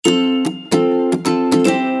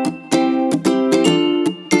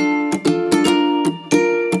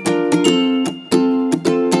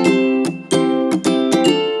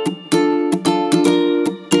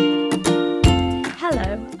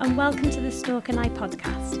Stork and I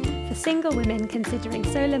podcast for single women considering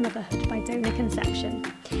solo motherhood by donor conception.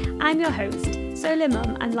 I'm your host, solo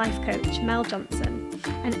mum and life coach Mel Johnson,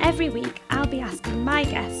 and every week I'll be asking my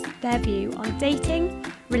guests their view on dating,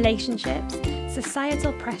 relationships,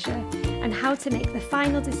 societal pressure, and how to make the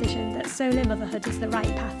final decision that solo motherhood is the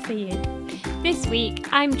right path for you. This week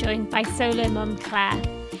I'm joined by solo mum Claire.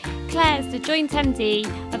 Claire is the joint MD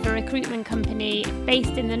of a recruitment company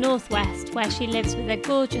based in the Northwest, where she lives with a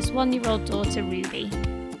gorgeous one-year-old daughter, Ruby.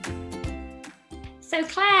 So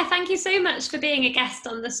Claire, thank you so much for being a guest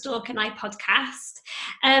on the Stork and I podcast.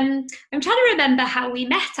 I'm trying to remember how we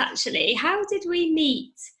met, actually. How did we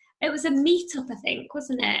meet? It was a meet-up, I think,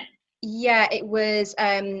 wasn't it? Yeah, it was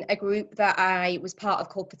a group that I was part of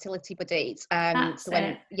called Fertility Buddies.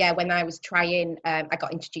 When I was trying, I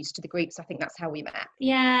got introduced to the group, so I think that's how we met.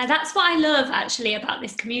 Yeah, that's what I love actually about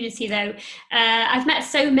this community, though. I've met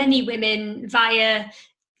so many women via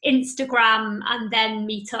Instagram and then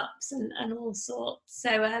meetups and all sorts.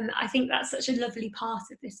 So I think that's such a lovely part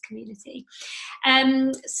of this community.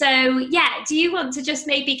 Do you want to just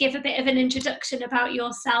maybe give a bit of an introduction about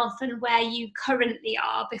yourself and where you currently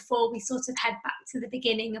are before we sort of head back to the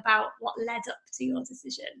beginning about what led up to your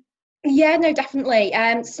decision? Yeah, no, definitely.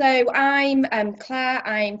 So I'm Claire.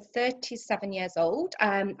 I'm 37 years old.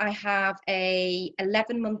 I have a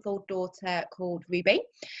 11-month-old daughter called Ruby.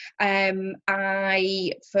 In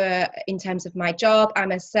terms of my job,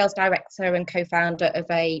 I'm a sales director and co-founder of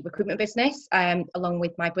a recruitment business, along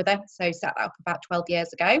with my brother. So set that up about 12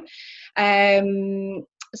 years ago.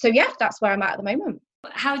 That's where I'm at the moment.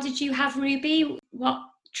 How did you have Ruby? What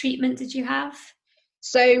treatment did you have?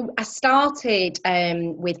 So I started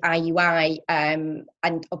with IUI, and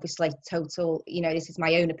obviously total, this is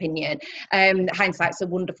my own opinion. Hindsight's a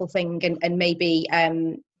wonderful thing, and maybe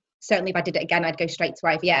certainly if I did it again, I'd go straight to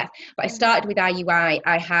IVF. But I started with IUI.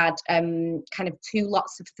 I had kind of 2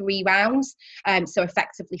 lots of 3 rounds, so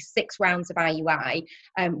effectively 6 rounds of IUI,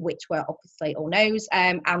 which were obviously all no's,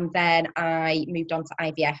 and then I moved on to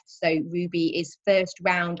IVF. So Ruby is first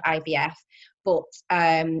round IVF, but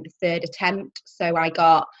 3rd attempt. So I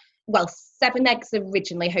got 7 eggs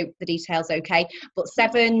originally. Hope the details okay, but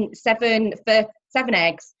seven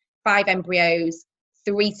eggs, 5 embryos.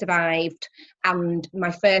 3 survived, and my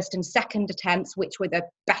first and second attempts, which were the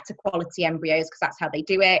better quality embryos because that's how they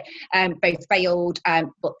do it, both failed,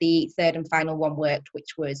 but the 3rd and final one worked,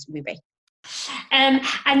 which was Ruby. And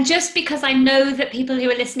just because I know that people who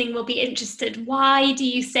are listening will be interested, why do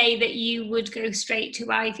you say that you would go straight to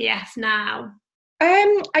IVF now?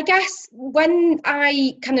 I guess when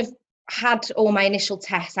I kind of had all my initial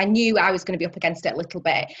tests, I knew I was going to be up against it a little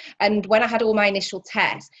bit. And when I had all my initial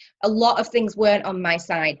tests, a lot of things weren't on my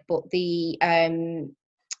side, but the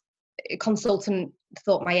consultant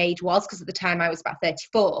thought my age was, because at the time I was about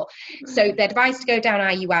 34. So they advised to go down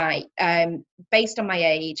IUI based on my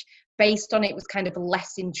age, based on it was kind of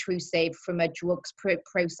less intrusive from a drugs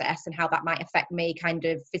process and how that might affect me kind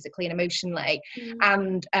of physically and emotionally.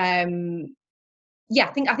 And I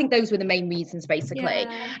think those were the main reasons, basically.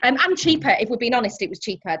 Yeah. And cheaper, if we're being honest, it was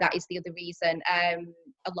cheaper. That is the other reason.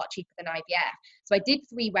 A lot cheaper than IVF. So I did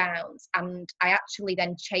 3 rounds, and I actually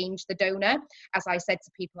then changed the donor. As I said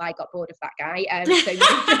to people, I got bored of that guy.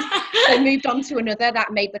 So moved on to another.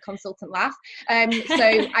 That made the consultant laugh.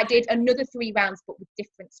 So I did another 3 rounds, but with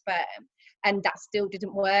different sperm. And that still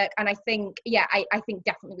didn't work. And I think, I think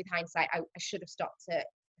definitely with hindsight, I should have stopped at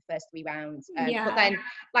first 3 rounds, but then,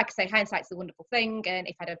 like I say, hindsight's a wonderful thing, and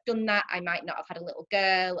if I'd have done that, I might not have had a little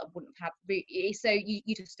girl. I wouldn't have had Ruby. So you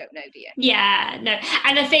just don't know, do you? Yeah, no.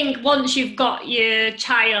 And I think once you've got your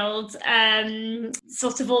child,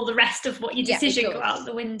 sort of all the rest of what your decision go out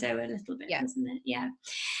the window a little bit, doesn't it? Yeah.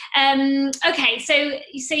 Okay, so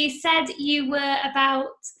you said you were about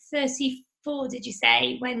 34, did you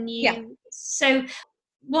say, when you? Yeah. So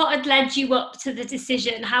what had led you up to the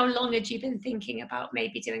decision? How long had you been thinking about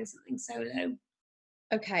maybe doing something solo?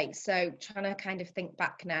 Okay, so trying to kind of think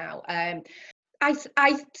back now. I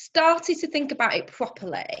started to think about it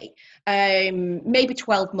properly maybe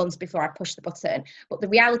 12 months before I pushed the button. But the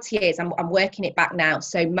reality is I'm working it back now.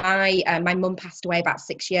 So my mum passed away about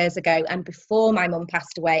 6 years ago. And before my mum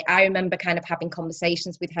passed away, I remember kind of having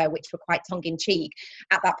conversations with her, which were quite tongue-in-cheek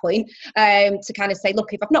at that point, to kind of say,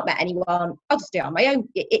 look, if I've not met anyone, I'll just do it on my own.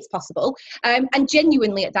 It's possible. And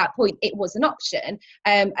genuinely at that point, it was an option.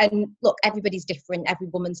 And look, everybody's different. Every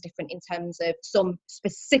woman's different in terms of some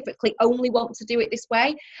specifically only want to do it this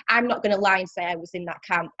way. I'm not going to lie and say I was in that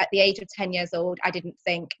camp. At the age of 10 years old, I didn't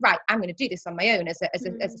think, right, I'm going to do this on my own as a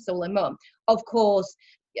solo mum. Of course,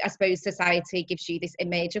 I suppose society gives you this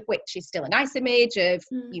image of, which is still a nice image of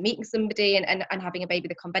you meeting somebody and having a baby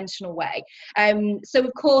the conventional way. So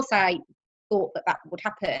of course I thought that would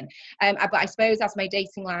happen. But I suppose as my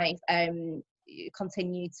dating life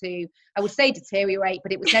continued to, I would say deteriorate,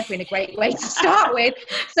 but it was never in a great way to start with.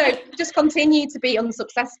 So just continued to be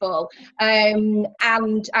unsuccessful. And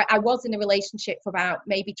I was in a relationship for about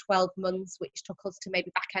maybe 12 months, which took us to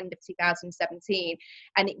maybe back end of 2017.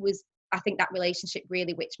 And it was, I think, that relationship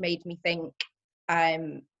really which made me think,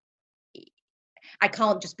 I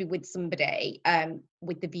can't just be with somebody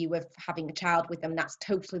with the view of having a child with them. That's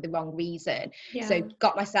totally the wrong reason. Yeah. So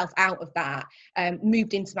got myself out of that,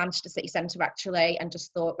 moved into Manchester city centre actually, and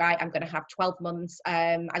just thought, right, I'm going to have 12 months.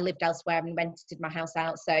 I lived elsewhere and rented my house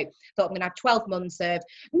out. So thought I'm going to have 12 months of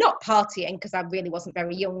not partying, because I really wasn't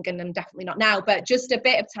very young and I'm definitely not now, but just a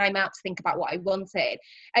bit of time out to think about what I wanted.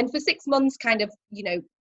 And for 6 months, kind of, you know,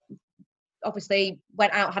 obviously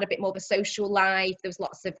went out, had a bit more of a social life. There was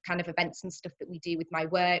lots of kind of events and stuff that we do with my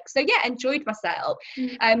work. So yeah, enjoyed myself.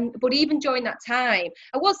 But even during that time,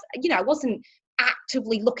 I wasn't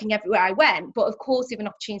actively looking everywhere I went. But of course, if an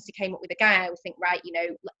opportunity came up with a guy, I would think, right, you know,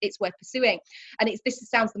 it's worth pursuing. And this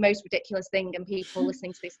sounds the most ridiculous thing, and people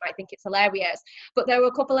listening to this might think it's hilarious. But there were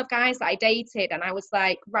a couple of guys that I dated, and I was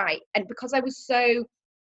like, right. And because I was so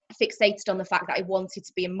fixated on the fact that I wanted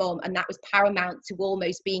to be a mum, and that was paramount to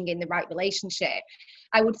almost being in the right relationship,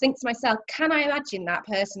 I would think to myself, can I imagine that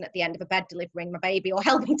person at the end of a bed delivering my baby or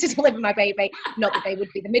helping to deliver my baby? Not that they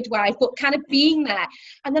would be the midwife, but kind of being there.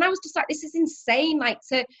 And then I was just like, this is insane. Like,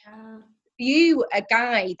 to view a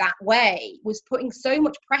guy that way was putting so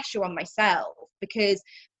much pressure on myself, because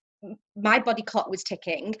my body clock was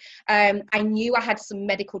ticking. I knew I had some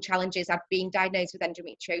medical challenges. I'd been diagnosed with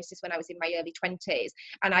endometriosis when I was in my early 20s,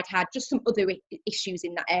 and I'd had just some other issues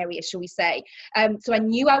in that area, shall we say. So I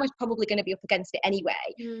knew I was probably going to be up against it anyway.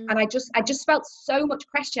 And I just felt so much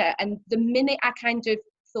pressure. And the minute I kind of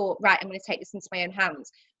thought, right, I'm going to take this into my own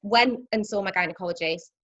hands, went and saw my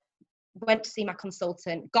gynecologist, went to see my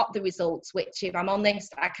consultant, got the results, which, if I'm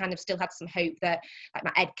honest, I kind of still had some hope that like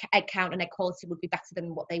my egg count and egg quality would be better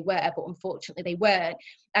than what they were, but unfortunately they weren't.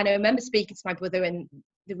 And I remember speaking to my brother, and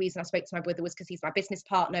the reason I spoke to my brother was because he's my business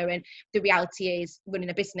partner, and the reality is, running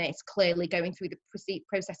a business, clearly going through the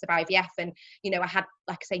process of IVF, and you know, I had,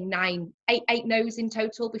 like I say, eight no's in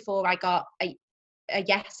total before I got a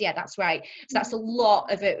yes. Yeah, that's right. So that's a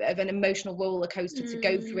lot of an emotional roller coaster to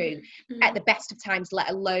go through at the best of times, let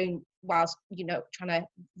alone whilst, you know, trying to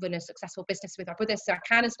run a successful business with my brother. So I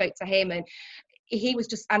kind of spoke to him, and he was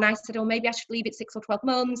just, and I said, oh, maybe I should leave it 6 or 12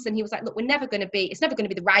 months. And he was like, look, it's never going to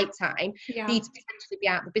be the right time for you to potentially be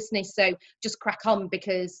out of the business. So just crack on,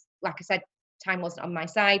 because like I said, time wasn't on my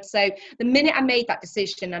side. So the minute I made that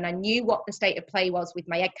decision, and I knew what the state of play was with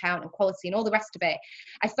my egg count and quality and all the rest of it,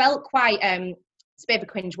 I felt quite, it's a bit of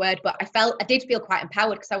a cringe word, but I did feel quite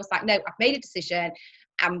empowered, because I was like, no, I've made a decision.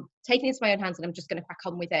 I'm taking it into my own hands, and I'm just going to crack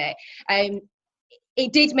on with it.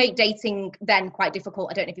 It did make dating then quite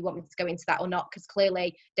difficult. I don't know if you want me to go into that or not, because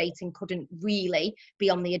clearly dating couldn't really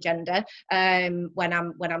be on the agenda when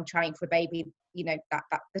I'm trying for a baby. You know, that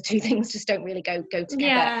the two things just don't really go together.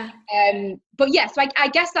 Yeah. But yeah, so I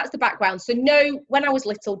guess that's the background. So no, when I was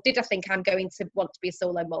little, did I think I'm going to want to be a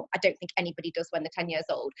solo mum? I don't think anybody does when they're 10 years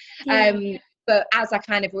old. But as I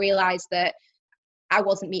kind of realised that I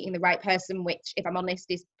wasn't meeting the right person, which, if I'm honest,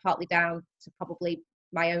 is partly down to probably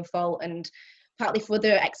my own fault and partly for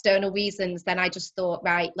other external reasons, then I just thought,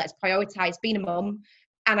 right, let's prioritise being a mum.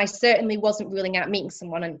 And I certainly wasn't ruling out meeting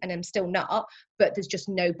someone, and I'm still not, but there's just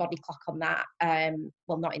no body clock on that.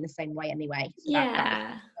 Well, not in the same way anyway. So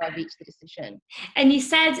that I reached the decision. And you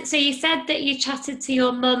said that you chatted to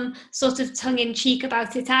your mum sort of tongue in cheek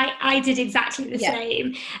about it. I did exactly the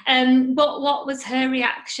same. What was her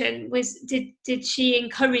reaction? Did she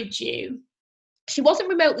encourage you? She wasn't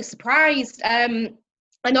remotely surprised.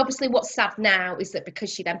 And obviously what's sad now is that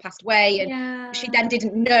because she then passed away, and she then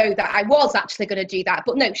didn't know that I was actually going to do that.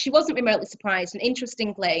 But no, she wasn't remotely surprised. And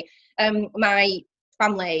interestingly, my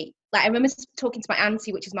family, like, I remember talking to my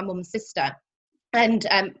auntie, which is my mum's sister, and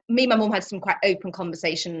me and my mum had some quite open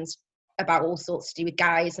conversations about all sorts to do with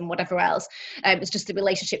guys and whatever else. It's just the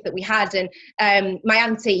relationship that we had. And my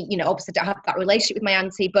auntie, you know, obviously I don't have that relationship with my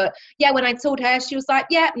auntie, but yeah, when I told her, she was like,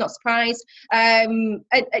 yeah, not surprised.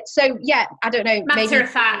 So yeah, I don't know. Matter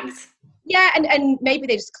of fact. Yeah, and maybe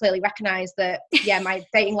they just clearly recognise that, yeah, my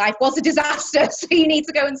dating life was a disaster, so you need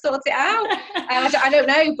to go and sort it out. I don't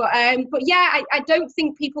know, but yeah, I don't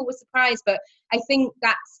think people were surprised, but I think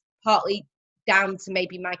that's partly down to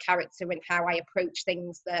maybe my character and how I approach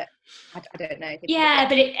things that I don't know. Yeah,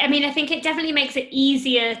 but I think it definitely makes it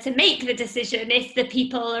easier to make the decision if the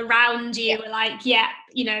people around you are like, yeah,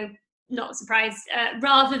 you know, not surprised,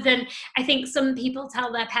 rather than, I think some people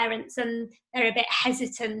tell their parents and they're a bit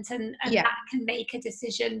hesitant, and that can make a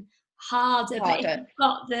decision harder. But if you've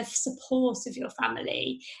got the support of your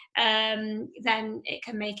family, then it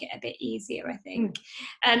can make it a bit easier, I think.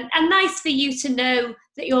 And nice for you to know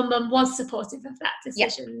that your mum was supportive of that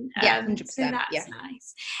decision. 100%. So that's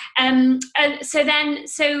nice. And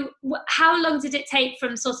so how long did it take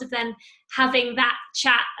from sort of then having that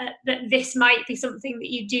chat that this might be something that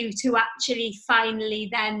you do to actually finally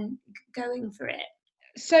then going for it?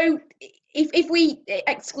 So if we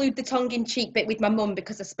exclude the tongue-in-cheek bit with my mum,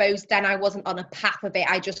 because I suppose then I wasn't on a path of it,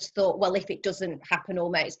 I just thought, well, if it doesn't happen,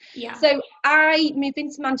 almost. Yeah. So I moved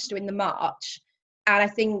into Manchester in the March, and I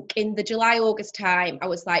think in the July, August time, I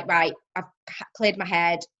was like, right, I've cleared my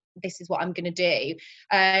head. This is what I'm going to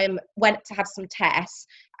do. Went to have some tests,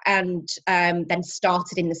 and then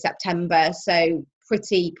started in the September. So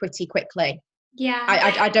pretty quickly. Yeah.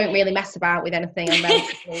 I don't really mess about with anything.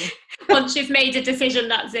 Once you've made a decision,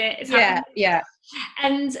 that's it. It's happened. Yeah.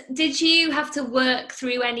 And did you have to work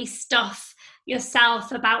through any stuff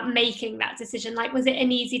yourself about making that decision? Like, was it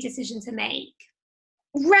an easy decision to make?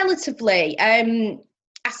 Relatively. I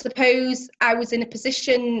suppose I was in a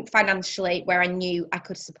position financially where I knew I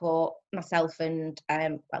could support myself and,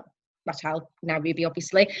 my child, now Ruby,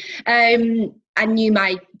 obviously. I knew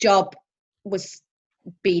my job was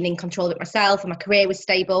being in control of it myself and my career was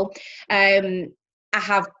stable. I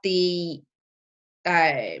have the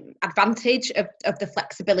advantage of the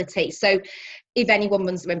flexibility. So if anyone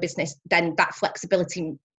runs their own business, then that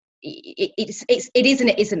flexibility, it is and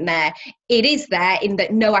it isn't there. It is there in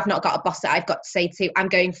that, no, I've not got a boss that I've got to say to. I'm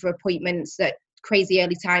going for appointments at crazy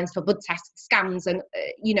early times for blood tests, scans, and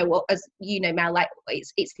as you know, Mel, like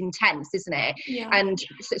it's intense, isn't it? Yeah. And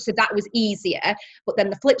so that was easier. But then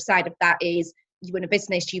the flip side of that is, you run a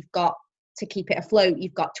business, you've got to keep it afloat,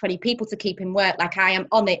 you've got 20 people to keep in work. Like, I am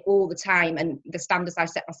on it all the time, and the standards I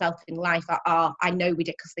set myself in life are I know,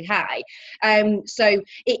 ridiculously high. So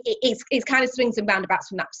it's kind of swings and roundabouts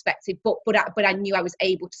from that perspective, but I knew I was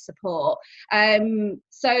able to support.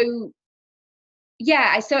 So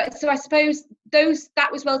I suppose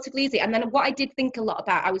that was relatively easy. And then what I did think a lot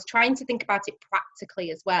about, I was trying to think about it practically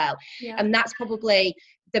as well. And that's probably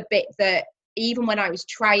the bit that, even when I was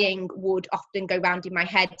trying, would often go round in my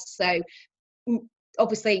head. So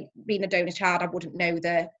obviously, being a donor child, I wouldn't know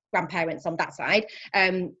the grandparents on that side.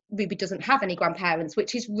 Ruby doesn't have any grandparents,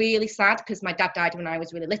 which is really sad, because my dad died when I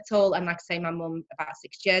was really little, and like I say, my mum about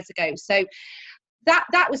 6 years ago. So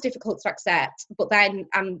that was difficult to accept. But then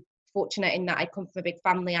I'm fortunate in that I come from a big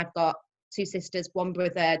family. I've got 2 sisters, 1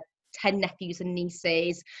 brother, 10 nephews and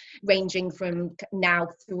nieces, ranging from now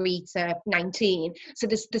 3 to 19. So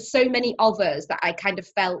there's so many of us that I kind of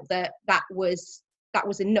felt that was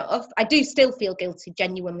enough. I do still feel guilty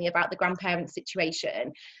genuinely about the grandparent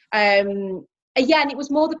situation. And it was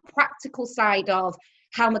more the practical side of,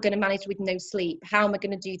 how am I going to manage with no sleep? How am I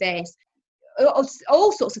going to do this?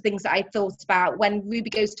 All sorts of things that I thought about when Ruby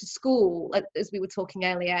goes to school. As we were talking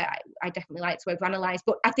earlier, I definitely like to overanalyze,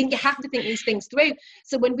 but I think you have to think these things through.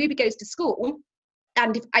 So when Ruby goes to school,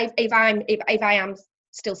 and if I am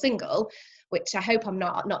still single, which I hope I'm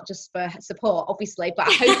not just for support, obviously, but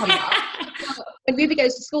I hope I'm not. When Ruby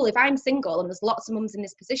goes to school, if I'm single, and there's lots of mums in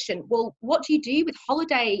this position, well, what do you do with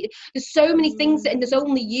holiday? There's so many things, and there's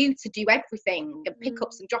only you to do everything, and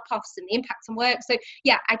pickups and drop-offs and the impact on work. So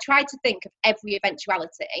I try to think of every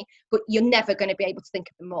eventuality, but you're never going to be able to think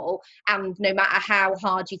of them all. And no matter how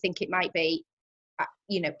hard you think it might be,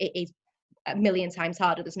 it is a million times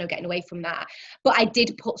harder. There's no getting away from that. But I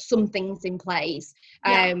did put some things in place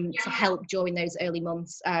to help during those early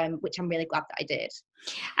months, which I'm really glad that I did.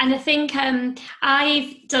 And I think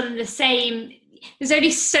I've done the same. There's only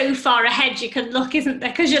so far ahead you can look, isn't there?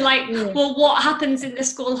 Because you're like, well, what happens in the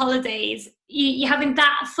school holidays? You're having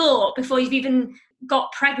that thought before you've even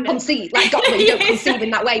got pregnant. Conceive, like you don't conceive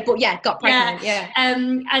in that way, but got pregnant,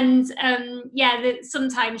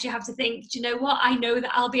 sometimes you have to think, do you know what? I know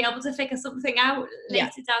that I'll be able to figure something out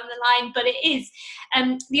later down the line, but it is.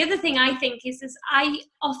 The other thing I think is I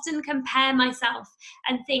often compare myself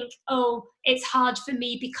and think, oh, it's hard for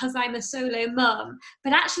me because I'm a solo mum.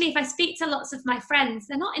 But actually, if I speak to lots of my friends,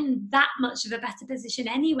 they're not in that much of a better position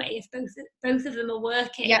anyway. If both of them are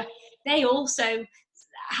working, they also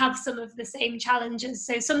have some of the same challenges.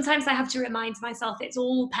 So sometimes I have to remind myself it's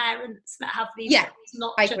all parents that have these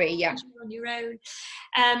I agree, on your own.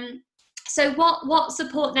 So what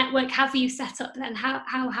support network have you set up then?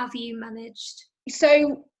 How have you managed?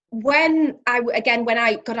 So when I don't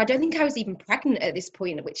think I was even pregnant at this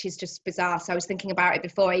point, which is just bizarre. So I was thinking about it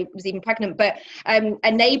before I was even pregnant. But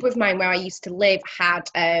a neighbour of mine where I used to live had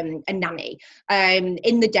a nanny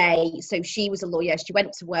in the day. So she was a lawyer. She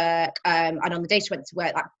went to work, and on the day she went to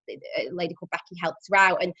work, a lady called Becky helped her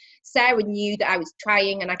out. And Sarah knew that I was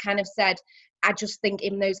trying, and I kind of said, I just think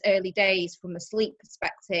in those early days, from a sleep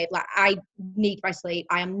perspective, like I need my sleep.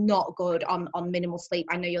 I am not good on minimal sleep.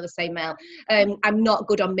 I know you're the same, Mel. I'm not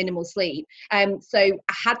good on minimal sleep. So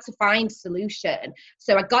I had to find a solution.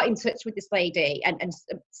 So I got in touch with this lady, and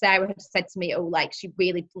Sarah had said to me, oh, like she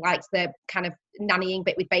really likes the kind of nannying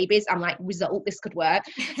bit with babies. I'm like, result, this could work.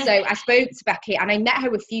 So I spoke to Becky, and I met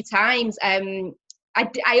her a few times.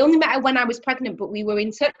 I only met her when I was pregnant, but we were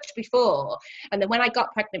in touch before. And then when I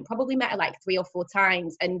got pregnant, probably met her like 3 or 4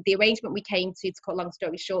 times. And the arrangement we came to cut a long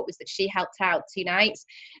story short, was that she helped out 2 nights.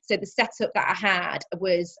 So the setup that I had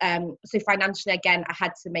was, so financially, again, I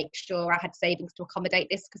had to make sure I had savings to accommodate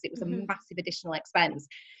this, because it was a massive additional expense.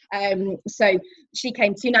 So she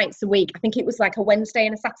came 2 nights a week. I think it was like a Wednesday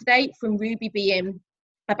and a Saturday, from Ruby being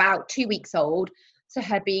about 2 weeks old to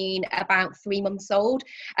her being about 3 months old.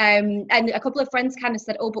 And a couple of friends kind of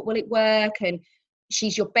said, oh, but will it work? And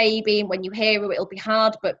she's your baby, and when you hear her, it'll be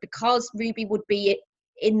hard. But because Ruby would be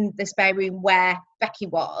in the spare room where Becky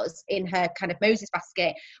was, in her kind of Moses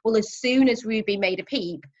basket, well, as soon as Ruby made a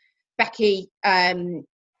peep, Becky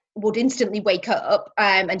would instantly wake up,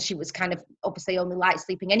 and she was kind of obviously only light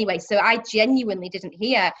sleeping anyway, so I genuinely didn't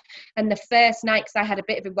hear. And the first night, because I had a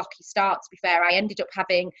bit of a rocky start, to be fair, I ended up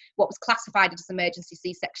having what was classified as emergency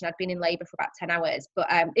C-section. I'd been in labour for about 10 hours, but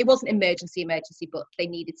it wasn't emergency, but they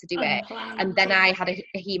needed to do it. And then I had a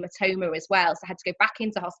hematoma as well, so I had to go back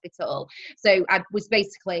into hospital. So I was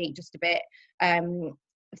basically just a bit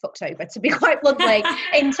fucked over, to be quite bluntly,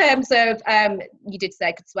 in terms of you did say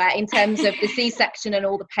I could swear, in terms of the C-section and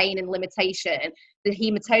all the pain and limitation, the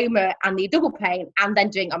hematoma and the double pain, and then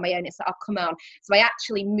doing it on my own. It's like, oh, come on. So I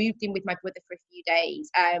actually moved in with my brother for a few days,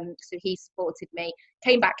 so he supported me,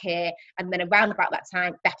 came back here, and then around about that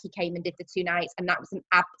time Becky came and did the 2 nights, and that was an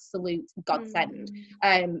absolute godsend.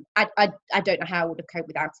 I don't know how I would have coped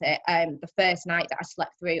without it. The first night that I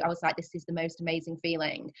slept through, I was like, this is the most amazing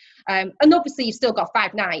feeling. And obviously you've still got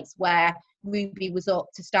 5 nights where Ruby was up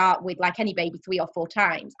to start with, like any baby, 3 or 4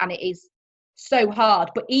 times, and it is so hard.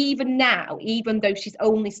 But even now, even though she's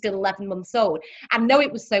only still 11 months old, I know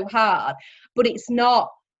it was so hard, but it's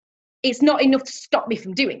not enough to stop me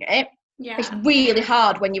from doing it. Yeah. It's really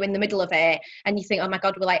hard when you're in the middle of it and you think, oh my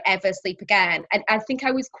God, will I ever sleep again? And I think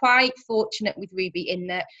I was quite fortunate with Ruby in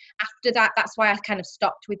that after that, that's why I kind of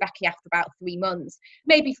stopped with Becky after about 3 months,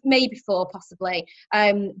 maybe 4 possibly.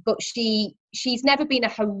 But she's never been a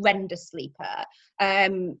horrendous sleeper.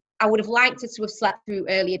 I would have liked her to have slept through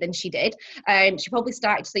earlier than she did. She probably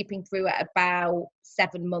started sleeping through at about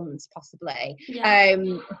 7 months possibly. Yeah.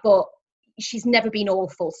 But she's never been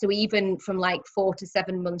awful. So even from like 4 to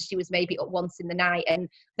 7 months, she was maybe up once in the night, and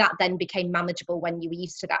that then became manageable when you were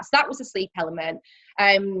used to that. So that was a sleep element.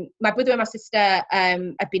 My brother and my sister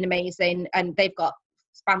have been amazing, and they've got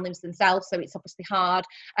families themselves, so it's obviously hard,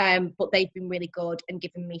 but they've been really good and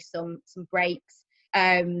given me some breaks.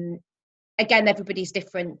 Again, everybody's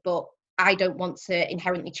different, but I don't want to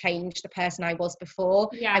inherently change the person I was before.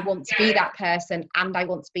 Yeah. I want to be that person, and I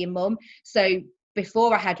want to be a mum. So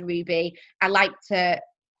before I had Ruby, I like to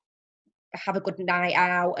have a good night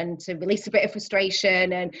out and to release a bit of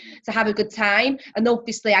frustration and to have a good time. And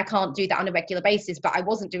obviously I can't do that on a regular basis, but I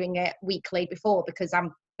wasn't doing it weekly before because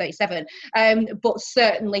I'm 37. But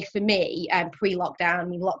certainly for me, pre-lockdown, I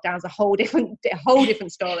mean, lockdown's a whole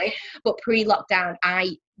different story, but pre-lockdown,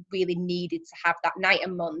 I really needed to have that night a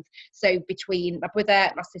month. So between my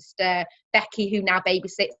brother, my sister, Becky, who now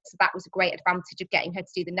babysits, so that was a great advantage of getting her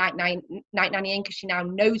to do the night nannying, because she now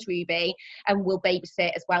knows Ruby and will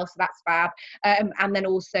babysit as well, so that's fab. And then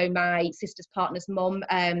also my sister's partner's mum,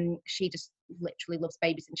 she just literally loves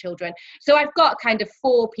babies and children. So I've got kind of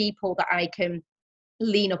 4 people that I can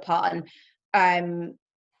lean upon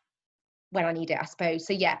when I need it, I suppose.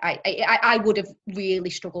 So yeah, I would have really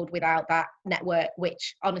struggled without that network,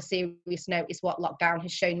 which on a serious note is what lockdown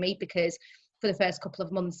has shown me, because for the first couple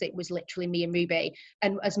of months it was literally me and Ruby,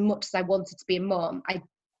 and as much as I wanted to be a mum, I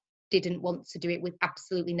didn't want to do it with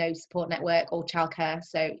absolutely no support network or childcare.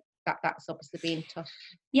 So that's obviously been tough.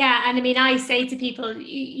 Yeah, and I mean, I say to people,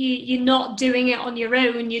 you're not doing it on your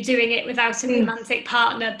own, you're doing it without a romantic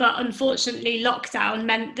partner, but unfortunately lockdown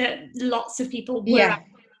meant that lots of people were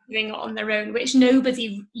doing it on their own, which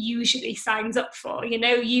nobody usually signs up for.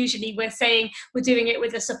 Usually we're saying we're doing it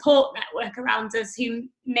with a support network around us who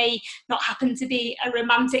may not happen to be a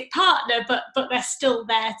romantic partner, but they're still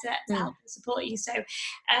there to help and support you. So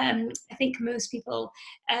I think most people,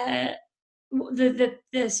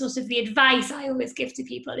 the sort of the advice I always give to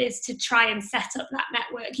people is to try and set up that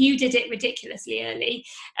network. You did it ridiculously early.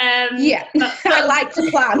 But I like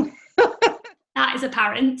to plan. That is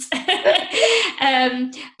apparent.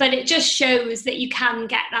 But it just shows that you can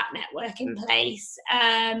get that network in place.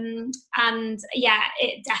 And yeah,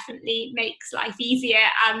 it definitely makes life easier.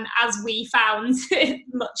 And as we found,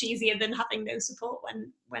 much easier than having no support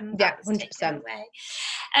when that was 100%. taken away.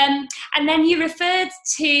 And then you referred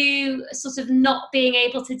to sort of not being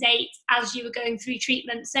able to date as you were going through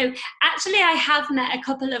treatment. So actually, I have met a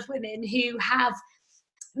couple of women who have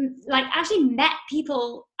actually met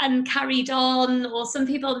people and carried on, or some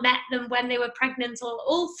people met them when they were pregnant, or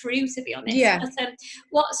all through, to be honest. Yeah.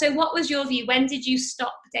 But, what was your view? When did you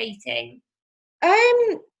stop dating?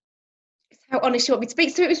 How honest you want me to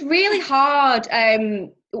speak? So it was really hard.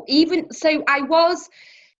 Even so, I was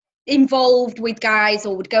involved with guys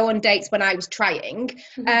or would go on dates when I was trying.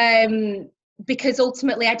 Because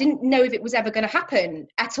ultimately I didn't know if it was ever going to happen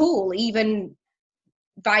at all, even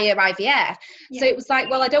via IVF. Yeah. So it was like,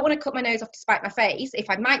 well, I don't want to cut my nose off to spite my face if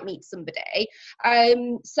I might meet somebody.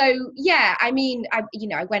 So yeah, I mean,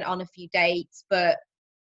 I went on a few dates, but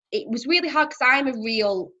it was really hard because I'm a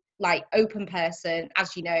real open person,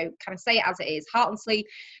 as you know, kind of say it as it is, heart and sleeve.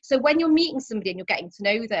 So when you're meeting somebody and you're getting to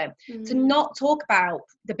know them, to not talk about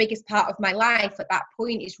the biggest part of my life at that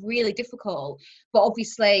point is really difficult. But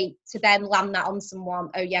obviously to then land that on someone,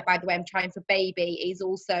 oh yeah, by the way, I'm trying for baby, is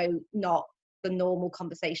also not the normal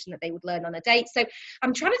conversation that they would learn on a date. So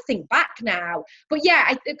I'm trying to think back now, but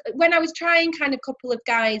yeah, when I was trying kind of a couple of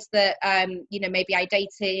guys that maybe I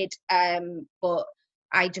dated, but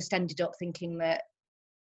I just ended up thinking that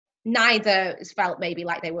neither felt maybe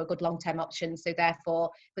like they were a good long-term option, so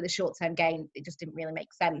therefore for the short-term gain it just didn't really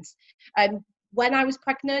make sense. When I was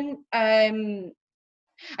pregnant,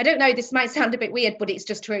 I don't know, this might sound a bit weird, but it's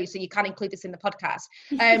just true, so you can include this in the podcast.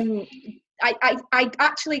 I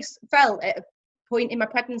actually felt at a point in my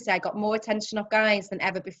pregnancy I got more attention off guys than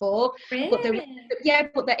ever before. Really? But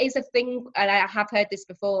there is a thing, and I have heard this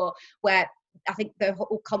before, where I think the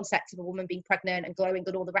whole concept of a woman being pregnant and glowing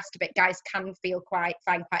and all the rest of it, guys can find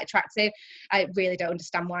quite attractive. I really don't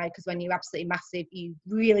understand why, because when you're absolutely massive, you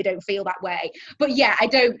really don't feel that way. But yeah, I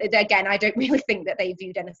don't really think that they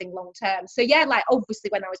viewed anything long term. So yeah, obviously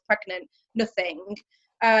when I was pregnant, nothing.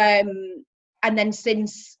 And then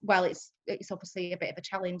since, well, it's obviously a bit of a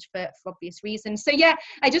challenge for obvious reasons. So yeah,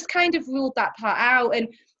 I just kind of ruled that part out. And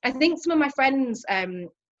I think some of my friends,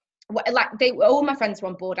 all my friends were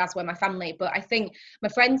on board, as were my family, but I think my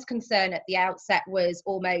friend's concern at the outset was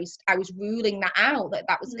almost I was ruling that out,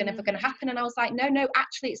 that was never going to happen. And I was like, no,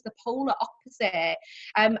 actually it's the polar opposite.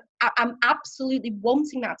 I'm absolutely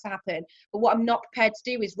wanting that to happen, but what I'm not prepared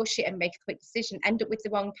to do is rush it and make a quick decision, end up with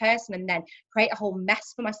the wrong person, and then create a whole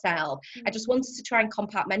mess for myself. I just wanted to try and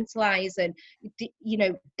compartmentalize and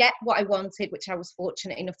get what I wanted, which I was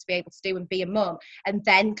fortunate enough to be able to do, and be a mum, and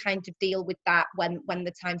then kind of deal with that when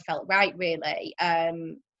the time felt right, really.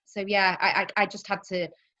 So yeah, I just had to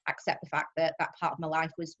accept the fact that part of my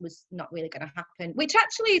life was not really going to happen, which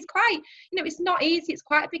actually is quite, it's not easy. It's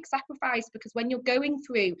quite a big sacrifice, because when you're going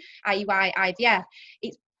through IUI, IVF,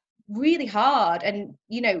 it's really hard. And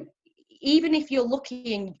even if you're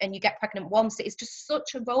lucky and you get pregnant once, it's just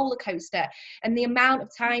such a roller coaster. And the amount of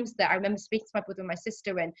times that I remember speaking to my brother and my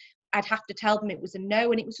sister, and I'd have to tell them it was a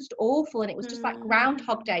no, and it was just awful, and it was just like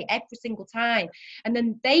Groundhog Day every single time. And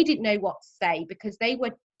then they didn't know what to say, because they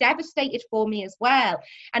were devastated for me as well,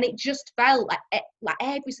 and it just felt like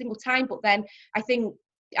every single time. But then I think,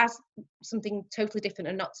 as something totally different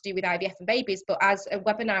and not to do with IVF and babies, but as a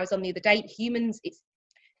webinar I was on the other day, humans, it's,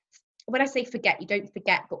 when I say forget, you don't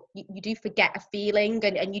forget, but you do forget a feeling,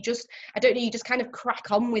 and you just, I don't know, you just kind of crack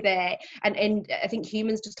on with it. And I think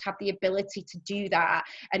humans just have the ability to do that.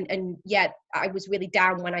 And yeah, I was really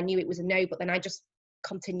down when I knew it was a no, but then I just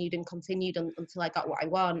continued until I got what I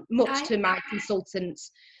want, much to my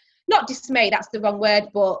consultants, not dismay, that's the wrong word,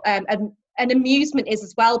 but and amusement is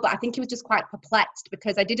as well. But I think he was just quite perplexed,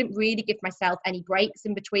 because I didn't really give myself any breaks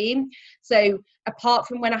in between. So apart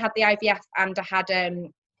from when I had the IVF and I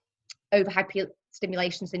had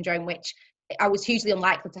overhyperstimulation syndrome, which I was hugely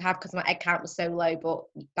unlikely to have because my egg count was so low, but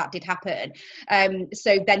that did happen.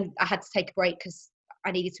 So then I had to take a break because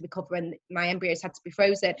I needed to recover and my embryos had to be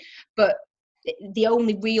frozen. But the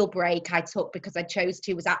only real break I took, because I chose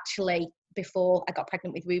to, was actually before I got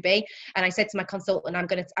pregnant with Ruby, and I said to my consultant, I'm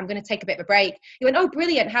gonna take a bit of a break. He went, oh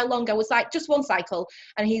brilliant, how long? I was like, just one cycle.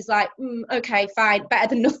 And he's like, okay, fine, better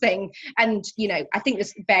than nothing. And I think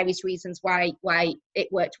there's various reasons why it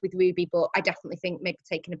worked with Ruby, but I definitely think maybe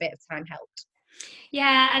taking a bit of time helped.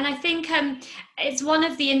 Yeah, and I think it's one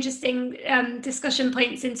of the interesting discussion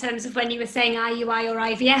points in terms of when you were saying IUI or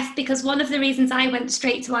IVF, because one of the reasons I went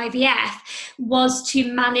straight to IVF was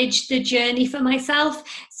to manage the journey for myself.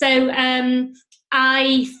 So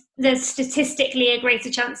there's statistically a greater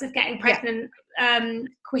chance of getting pregnant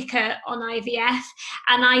quicker on IVF,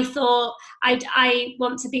 and I thought I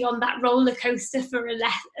want to be on that roller coaster for a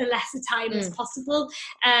lesser time as possible,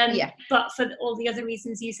 but for all the other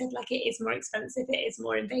reasons you said, like it is more expensive, it is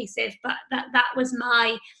more invasive, but that was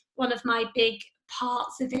one of my big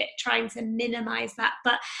parts of it, trying to minimize that.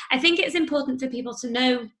 But I think it's important for people to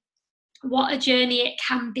know what a journey it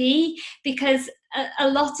can be, because a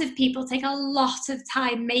lot of people take a lot of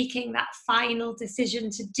time making that final decision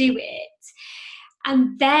to do it,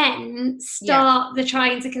 and then start the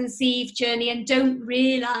trying to conceive journey and don't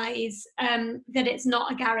realize that it's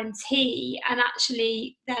not a guarantee, and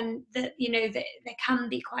actually then that there can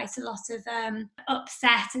be quite a lot of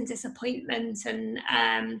upset and disappointment, and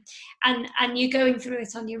you're going through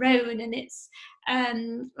it on your own, and it's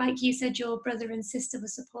like you said, your brother and sister were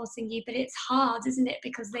supporting you, but it's hard, isn't it,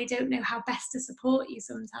 because they don't know how best to support you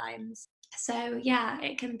sometimes. So yeah,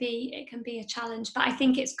 it can be a challenge, but I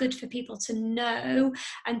think it's good for people to know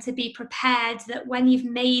and to be prepared that when you've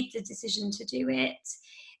made the decision to do it,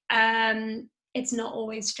 it's not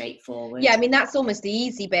always straightforward. Yeah, I mean, that's almost the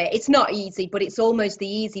easy bit. It's not easy, but it's almost the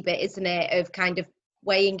easy bit, isn't it, of kind of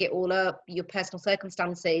weighing it all up, your personal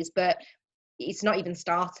circumstances, but it's not even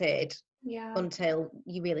started until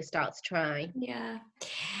you really start to try. Yeah.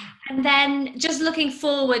 And then just looking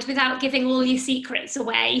forward, without giving all your secrets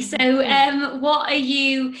away, so where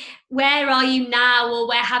are you now, or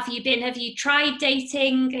where have you been? Have you tried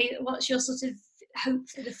dating? What's your sort of hope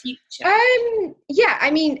for the future? Yeah,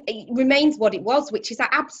 I mean, it remains what it was, which is I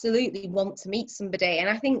absolutely want to meet somebody,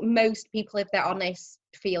 and I think most people, if they're honest,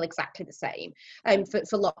 feel exactly the same,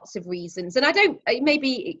 for lots of reasons. And I don't,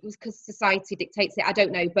 maybe it was because society dictates it, I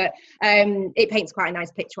don't know, but it paints quite a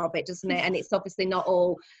nice picture of it, doesn't it? And it's obviously not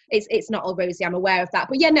all, it's not all rosy, I'm aware of that,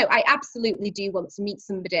 but yeah, no, I absolutely do want to meet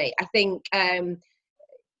somebody. I think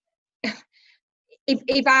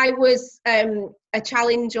if I was a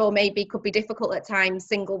challenge, or maybe could be difficult at times,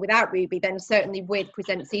 single without Ruby, then certainly with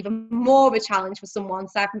presents even more of a challenge for someone.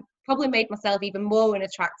 So I've probably made myself even more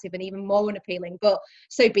unattractive and even more unappealing, but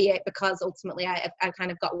so be it, because ultimately I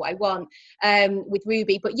kind of got what I want with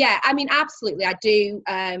Ruby. But yeah, I mean, absolutely, I do.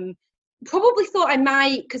 Probably thought I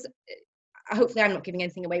might, because hopefully I'm not giving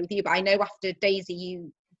anything away with you, but I know after Daisy,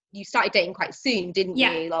 you started dating quite soon, didn't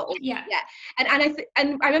you? Yeah. And I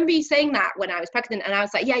remember you saying that when I was pregnant, and I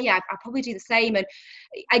was like, yeah, I'll probably do the same. And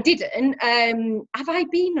I didn't. Have I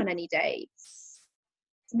been on any dates?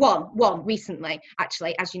 One recently,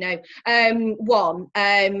 actually, as you know, one.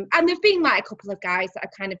 And there've been like a couple of guys that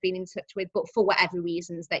I've kind of been in touch with, but for whatever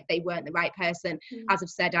reasons, they weren't the right person. As I've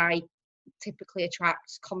said, I typically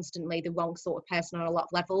attract constantly the wrong sort of person on a lot of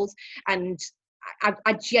levels, and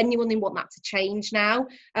I genuinely want that to change now,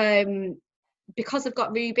 because I've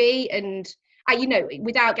got Ruby, and I,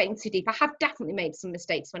 without getting too deep, I have definitely made some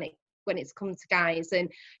mistakes when it's come to guys,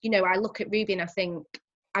 and I look at Ruby and I think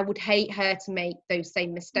I would hate her to make those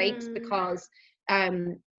same mistakes, because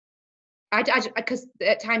because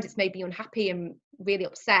at times it's made me unhappy and really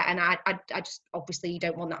upset, and I just, obviously you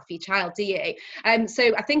don't want that for your child, do you?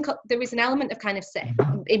 So I think there is an element of kind of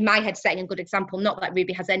in my head setting a good example, not that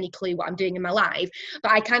Ruby has any clue what I'm doing in my life,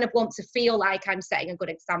 but I kind of want to feel like I'm setting a good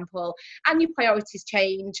example, and your priorities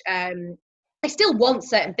change. I still want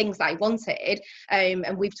certain things that I wanted,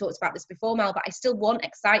 and we've talked about this before, Mel, but I still want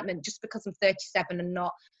excitement. Just because I'm 37 and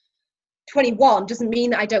not 21 doesn't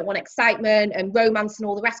mean that I don't want excitement and romance and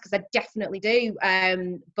all the rest, because I definitely do,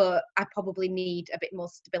 but I probably need a bit more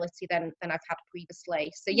stability than I've had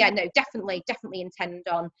previously. So yeah, no, definitely intend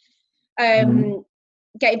on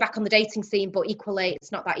getting back on the dating scene, but equally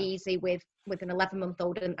it's not that easy with an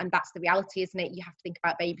 11-month-old, and that's the reality, isn't it? You have to think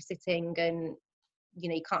about babysitting, and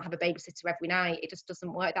you can't have a babysitter every night. It just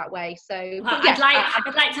doesn't work that way. So well, yeah,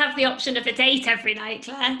 I'd like to have the option of a date every night,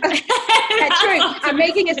 Claire. True. I'm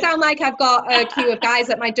making it sound like I've got a queue of guys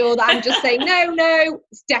at my door that I'm just saying no,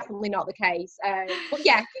 it's definitely not the case. But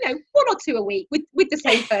yeah, 1 or 2 a week with the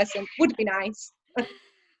same person would be nice.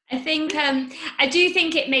 I think I do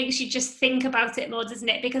think it makes you just think about it more, doesn't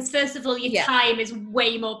it? Because first of all, your time is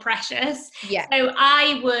way more precious. Yeah. So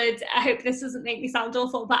I hope this doesn't make me sound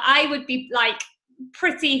awful, but I would be like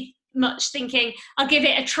pretty much thinking I'll give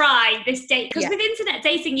it a try this date, because Yeah. with internet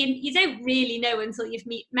dating you don't really know until you've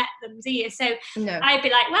met them, do you? So No. I'd be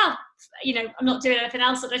like, well, you know, I'm not doing anything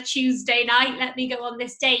else on a Tuesday night, let me go on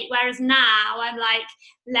this date. Whereas now I'm like,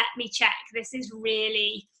 let me check, this is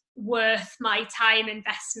really worth my time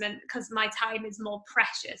investment, because my time is more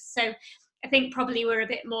precious. So I think probably we're a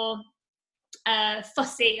bit more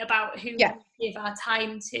fussy about who we give our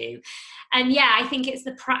time to. And yeah, I think it's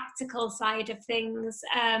the practical side of things,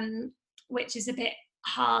 which is a bit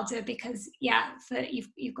harder, because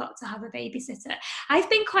you've got to have a babysitter. I've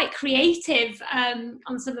been quite creative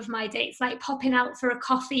on some of my dates, like popping out for a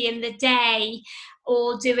coffee in the day,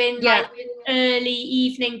 or doing like an early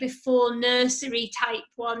evening before nursery type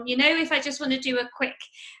one, you know, if I just want to do a quick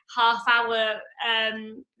half-hour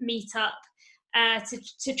meetup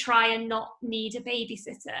to try and not need a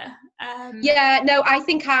babysitter. I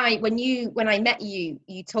think when I met you,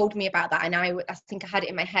 you told me about that, and I think I had it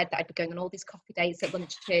in my head that I'd be going on all these coffee dates at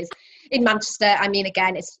lunches in Manchester. I mean,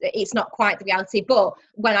 again, it's not quite the reality, but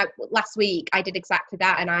last week I did exactly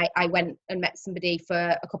that, and I went and met somebody for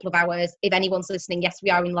a couple of hours. If anyone's listening, yes,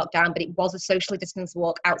 we are in lockdown, but it was a socially distanced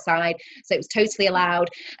walk outside, so it was totally allowed,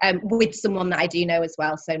 with someone that I do know as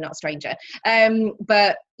well, so not a stranger.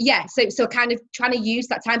 But yeah, so kind of trying to use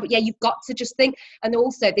that time. But yeah, you've got to just think, and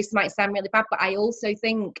also this might sound really bad, but I also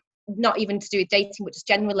think, not even to do with dating, but just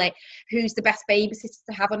generally, who's the best babysitter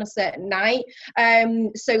to have on a certain night.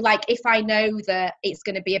 So like, if I know that it's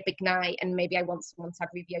going to be a big night and maybe I want someone to have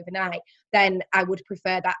Ruby overnight, then I would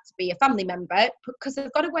prefer that to be a family member, because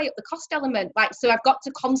I've got to weigh up the cost element. Like, so I've got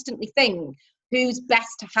to constantly think who's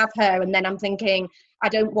best to have her, and then I'm thinking, I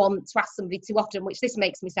don't want to ask somebody too often, which this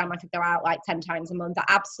makes me sound like I go out like 10 times a month. I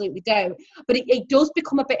absolutely don't. But it does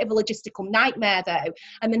become a bit of a logistical nightmare though.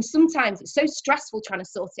 And then sometimes it's so stressful trying to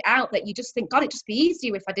sort it out that you just think, God, it'd just be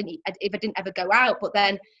easier if I didn't ever go out. But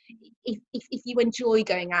then if you enjoy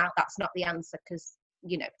going out, that's not the answer, because,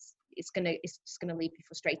 you know, it's just gonna leave you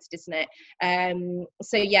frustrated, isn't it?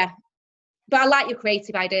 So yeah. But I like your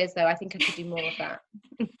creative ideas though. I think I could do more of that.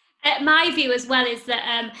 My view as well is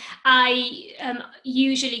that I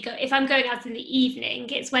usually go, if I'm going out in the evening,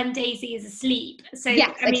 it's when Daisy is asleep. So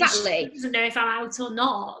yes, I mean, exactly. she doesn't know if I'm out or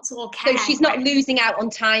not, or care. So she's not losing out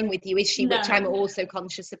on time with you, is she? No. Which I'm also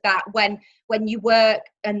conscious of that. When you work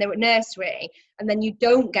and they're at nursery, and then you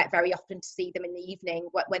don't get very often to see them in the evening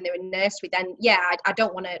when they're in nursery, then yeah, I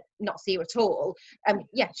don't want to not see her at all.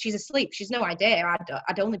 Yeah, she's asleep. She's no idea.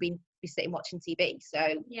 I'd only be sitting watching TV.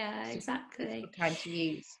 So yeah, exactly. It's a good time to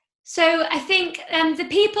use. So I think the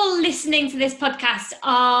people listening to this podcast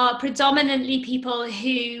are predominantly people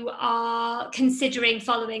who are considering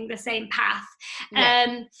following the same path.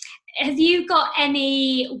 Yeah. Have you got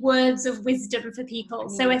any words of wisdom for people?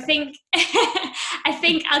 So I think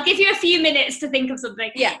I'll give you a few minutes to think of something.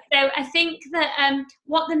 Yeah. So I think that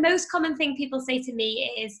what the most common thing people say to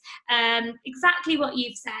me is exactly what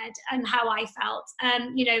you've said and how I felt.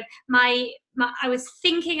 You know, I was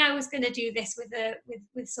thinking I was going to do this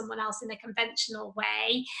with someone else in a conventional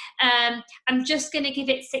way. I'm just going to give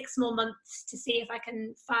it 6 more months to see if I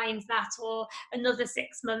can find that, or another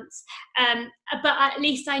 6 months. But at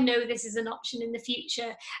least I know this is an option in the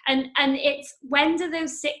future. And it's, when do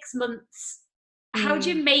those 6 months, how do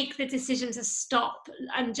you make the decision to stop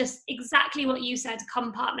and just exactly what you said,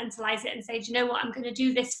 compartmentalize it and say, do you know what, I'm going to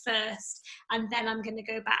do this first and then I'm going to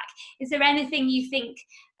go back? Is there anything you think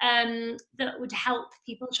that would help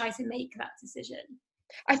people try to make that decision?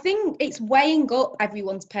 I think it's weighing up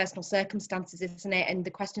everyone's personal circumstances, isn't it? And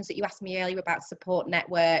the questions that you asked me earlier about support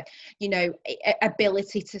network, you know,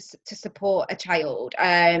 ability to support a child,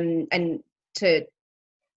 and to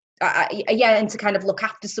and to kind of look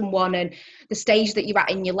after someone, and the stage that you're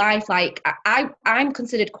at in your life. Like I'm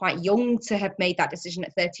considered quite young to have made that decision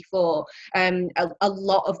at 34. A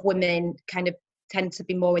lot of women kind of tend to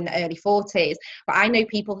be more in the early 40s, but I know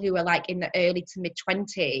people who are like in the early to mid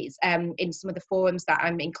 20s, in some of the forums that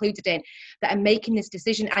I'm included in, that are making this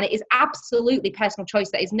decision, and it is absolutely personal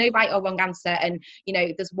choice. There is no right or wrong answer. And you know,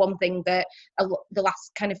 there's one thing that the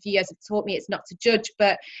last kind of few years have taught me, it's not to judge,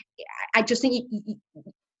 but I just think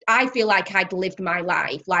I feel like I'd lived my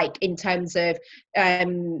life, like in terms of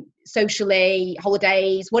socially,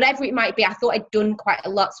 holidays, whatever it might be. I thought I'd done quite a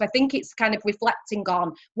lot. So I think it's kind of reflecting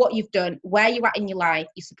on what you've done, where you're at in your life,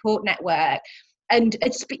 your support network, and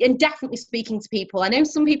definitely speaking to people. I know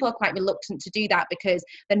some people are quite reluctant to do that because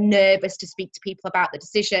they're nervous to speak to people about the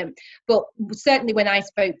decision. But certainly when I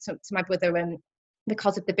spoke to my brother, and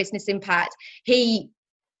because of the business impact, he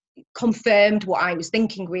confirmed what I was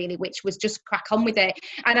thinking, really, which was just crack on with it.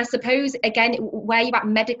 And I suppose, again, where you're at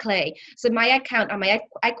medically, so my egg count and my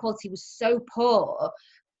egg quality was so poor,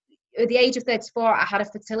 at the age of 34, I had a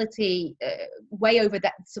fertility way over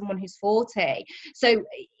that someone who's 40. So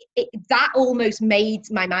that almost made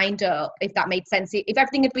my mind up, if that made sense. If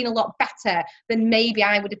everything had been a lot better, then maybe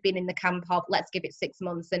I would have been in the camp of, let's give it 6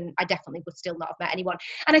 months, and I definitely would still not have met anyone.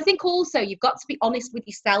 And I think also you've got to be honest with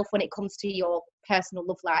yourself when it comes to your personal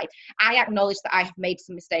love life. I acknowledge that I have made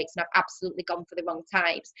some mistakes and I've absolutely gone for the wrong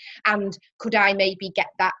types. And could I maybe get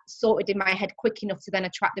that sorted in my head quick enough to then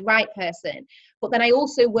attract the right person? But then I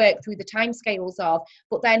also work through the timescales of,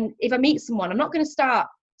 but then if I meet someone, I'm not going to start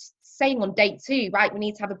saying on date 2, right, we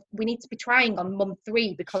need to be trying on month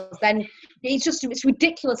 3, because then it's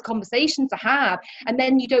ridiculous conversation to have. And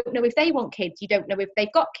then you don't know if they want kids, you don't know if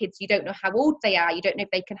they've got kids, you don't know how old they are, you don't know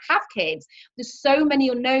if they can have kids. There's so many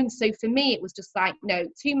unknowns. So for me, it was just like, no,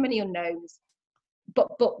 too many unknowns. But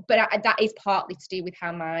that is partly to do with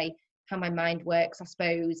how my mind works, I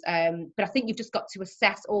suppose. But I think you've just got to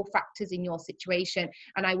assess all factors in your situation,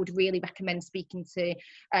 and I would really recommend speaking to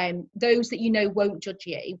those that you know won't judge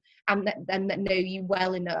you, and that know you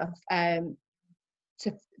well enough,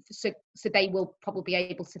 so they will probably be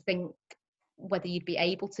able to think whether you'd be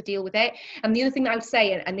able to deal with it. And the other thing that I would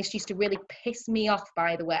say, and this used to really piss me off,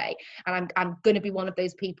 by the way, and I'm going to be one of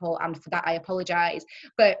those people, and for that I apologize,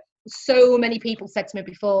 but so many people said to me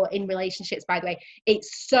before in relationships, by the way,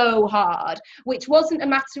 it's so hard, which wasn't a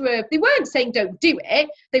matter of, they weren't saying don't do it,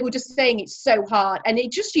 they were just saying it's so hard. And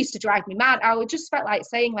it just used to drive me mad. I would just felt like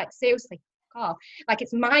saying, like, seriously, God, like,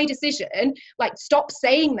 it's my decision, like, stop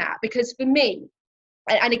saying that. Because for me,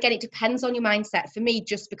 and again, it depends on your mindset. For me,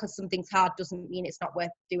 just because something's hard doesn't mean it's not worth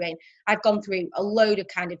doing. I've gone through a load of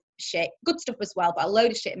kind of shit, good stuff as well, but a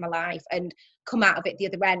load of shit in my life, and come out of it the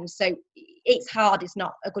other end. So it's hard is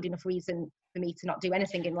not a good enough reason for me to not do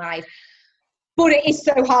anything in life. But it is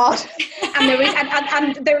so hard, and there is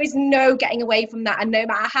and there is no getting away from that. And no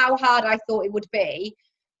matter how hard I thought it would be,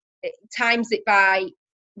 times it by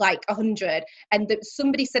like 100. And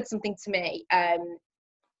somebody said something to me,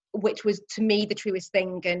 which was to me the truest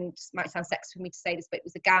thing, and it might sound sexy for me to say this, but it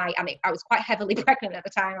was a guy, and I was quite heavily pregnant at the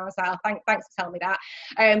time. I was like, oh, thanks for telling me that.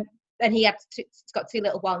 And he's got 2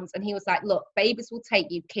 little ones, and he was like, look, babies will take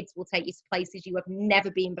you, kids will take you to places you have never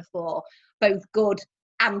been before, both good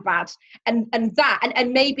and bad. And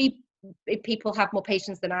maybe if people have more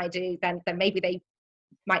patience than I do, then maybe they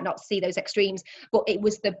might not see those extremes. But it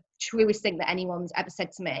was the truest thing that anyone's ever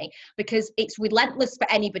said to me, because it's relentless for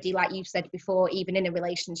anybody, like you've said before, even in a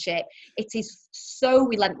relationship. It is so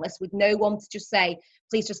relentless, with no one to just say,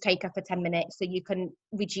 please just take her for 10 minutes so you can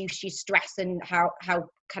reduce your stress and how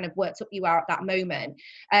kind of worked up you are at that moment.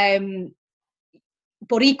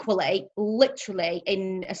 But equally, literally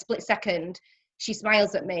in a split second, she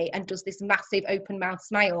smiles at me and does this massive open mouth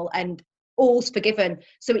smile, and all's forgiven.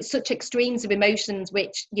 So it's such extremes of emotions,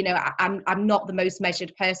 which, you know, I'm not the most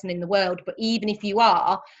measured person in the world, but even if you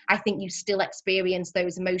are, I think you still experience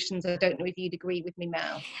those emotions. I don't know if you'd agree with me,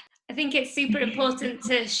 Mel. I think it's super important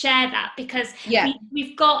to share that, because yeah,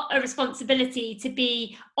 we've got a responsibility to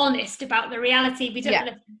be honest about the reality. We don't want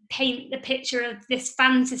to paint the picture of this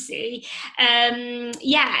fantasy.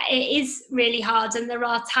 It is really hard, and there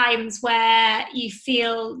are times where you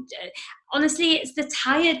feel, honestly, it's the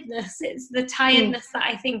tiredness. It's the tiredness that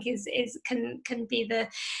I think can be the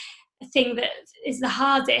thing that is the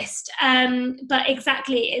hardest. But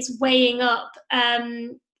exactly, it's weighing up.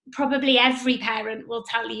 Probably every parent will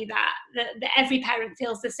tell you that every parent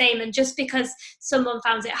feels the same, and just because someone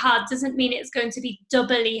found it hard doesn't mean it's going to be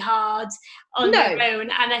doubly hard on their own.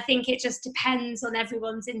 And I think it just depends on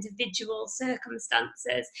everyone's individual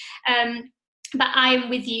circumstances. But I'm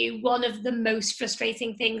with you. One of the most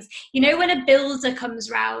frustrating things, you know, when a builder comes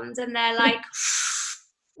round and they're like,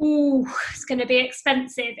 ooh, it's going to be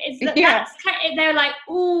expensive. They're like,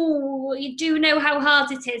 ooh, you do know how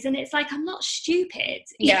hard it is. And it's like, I'm not stupid.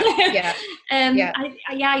 I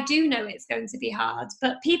do know it's going to be hard,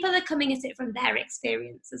 but people are coming at it from their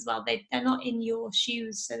experience as well. They're not in your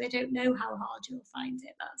shoes, so they don't know how hard you'll find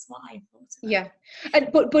it. That's what I thought about. Yeah.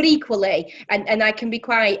 And but equally, and I can be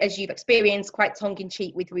quite, as you've experienced, quite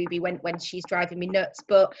tongue-in-cheek with Ruby when she's driving me nuts.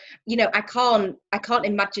 But, you know, I can't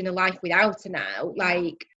imagine a life without her now.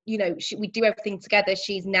 Like, you know, we do everything together.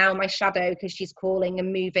 She's now my shadow because she's crawling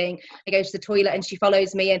and moving. I go to the toilet and she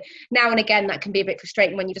follows me, and now and again that can be a bit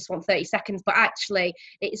frustrating when you just want 30 seconds, but actually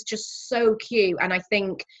it's just so cute. And I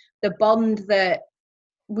think the bond that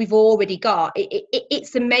we've already got,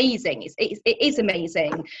 it's amazing. It is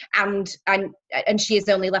amazing. And she is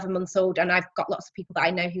only 11 months old, and I've got lots of people that I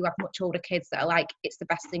know who have much older kids that are like, it's the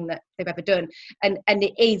best thing that they've ever done, and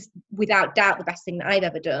it is without doubt the best thing that I've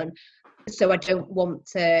ever done. so I don't want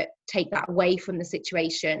to take that away from the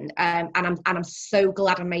situation. And I'm so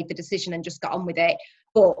glad I made the decision and just got on with it.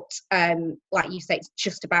 But like you say, it's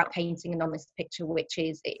just about painting an honest picture, which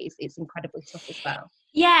is incredibly tough as well.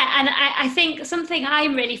 Yeah, and I think something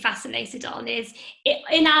I'm really fascinated on is,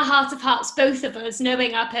 in our heart of hearts, both of us,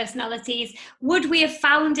 knowing our personalities, would we have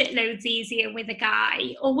found it loads easier with a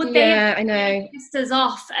guy, or would they have pissed us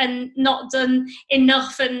off and not done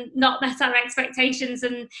enough and not met our expectations,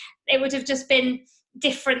 and it would have just been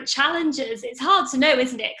different challenges? It's hard to know,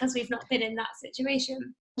 isn't it, because we've not been in that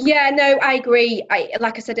situation. Yeah, no, I agree.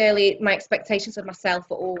 Like I said earlier, my expectations of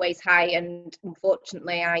myself are always high, and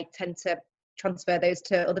unfortunately I tend to transfer those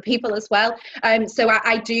to other people as well. So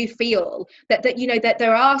I do feel that that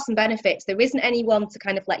there are some benefits. There isn't anyone to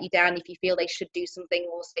kind of let you down if you feel they should do something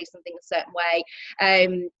or say something a certain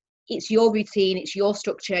way. It's your routine, it's your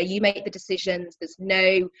structure, you make the decisions. There's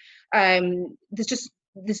no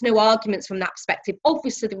arguments from that perspective.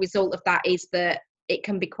 Obviously the result of that is that it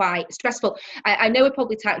can be quite stressful. I know we're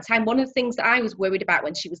probably tight on time. One of the things that I was worried about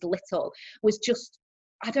when she was little was just,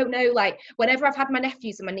 I don't know, like whenever I've had my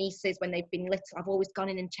nephews and my nieces when they've been little, I've always gone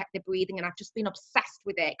in and checked their breathing, and I've just been obsessed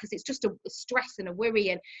with it because it's just a stress and a worry.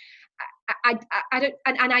 And I don't,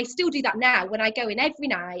 and I still do that now when I go in every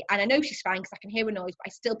night, and I know she's fine because I can hear a noise, but I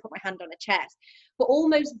still put my hand on her chest. But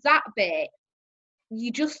almost that bit,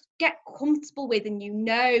 you just get comfortable with, and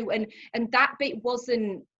and that bit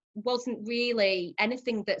wasn't really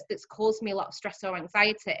anything that's caused me a lot of stress or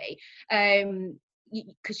anxiety.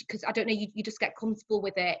 Because I don't know, you just get comfortable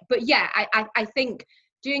with it. But yeah, I think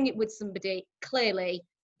doing it with somebody, clearly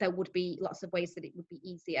there would be lots of ways that it would be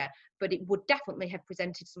easier, but it would definitely have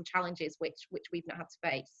presented some challenges which we've not had to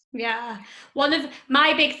face. Yeah, one of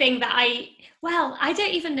my big thing that I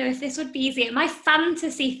don't even know if this would be easier. My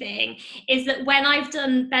fantasy thing is that when I've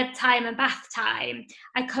done bedtime and bath time,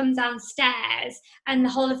 I come downstairs and the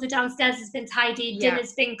whole of the downstairs has been tidied,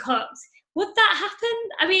 dinner's been cooked. Would that happen?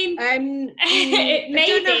 I mean,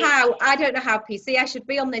 maybe. I don't know how PC I should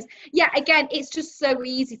be on this. Yeah, again, it's just so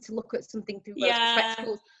easy to look at something through rose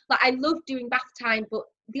perspectives. Like, I love doing bath time, but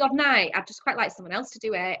the odd night I'd just quite like someone else to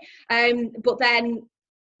do it. But then,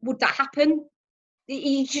 would that happen? Do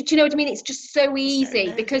you know what I mean? It's just so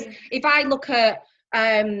easy, because if I look at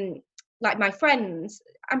like my friends,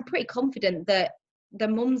 I'm pretty confident that the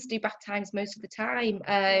mums do bath times most of the time.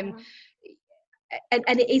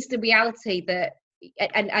 And it is the reality that,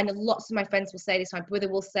 and lots of my friends will say this, my brother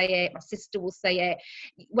will say it, my sister will say it,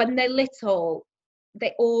 when they're little,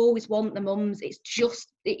 they always want the mums. It's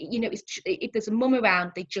just, if there's a mum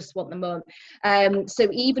around, they just want the mum. So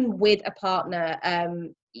even with a partner,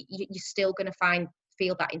 you're still going to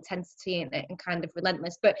feel that intensity and kind of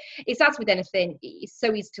relentless. But it's as with anything, it's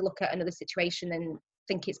so easy to look at another situation and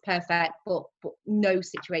think it's perfect, but no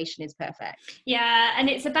situation is perfect. Yeah, and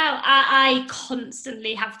it's about, I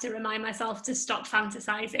constantly have to remind myself to stop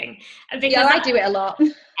fantasizing, because I do it a lot.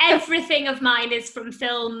 Everything of mine is from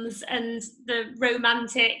films and the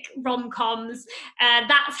romantic rom-coms.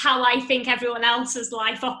 That's how I think everyone else's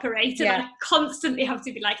life operates, and I constantly have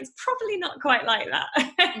to be like, it's probably not quite like that.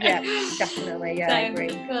 Yeah, definitely. Yeah, so, I agree.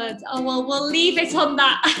 Good. Oh well, we'll leave it on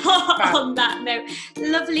that on that note.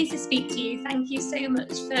 Lovely to speak to you. Thank you so much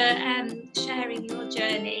for sharing your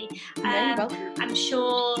journey. You're welcome. I'm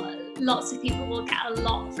sure lots of people will get a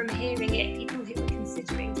lot from hearing it. People who are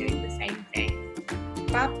considering doing the same thing.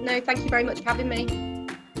 No, thank you very much for having me.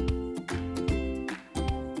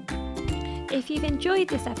 If you've enjoyed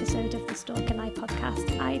this episode of the Stalk and I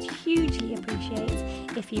podcast, I'd hugely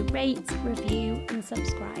appreciate if you rate, review and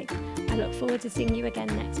subscribe. I look forward to seeing you again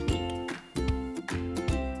next week.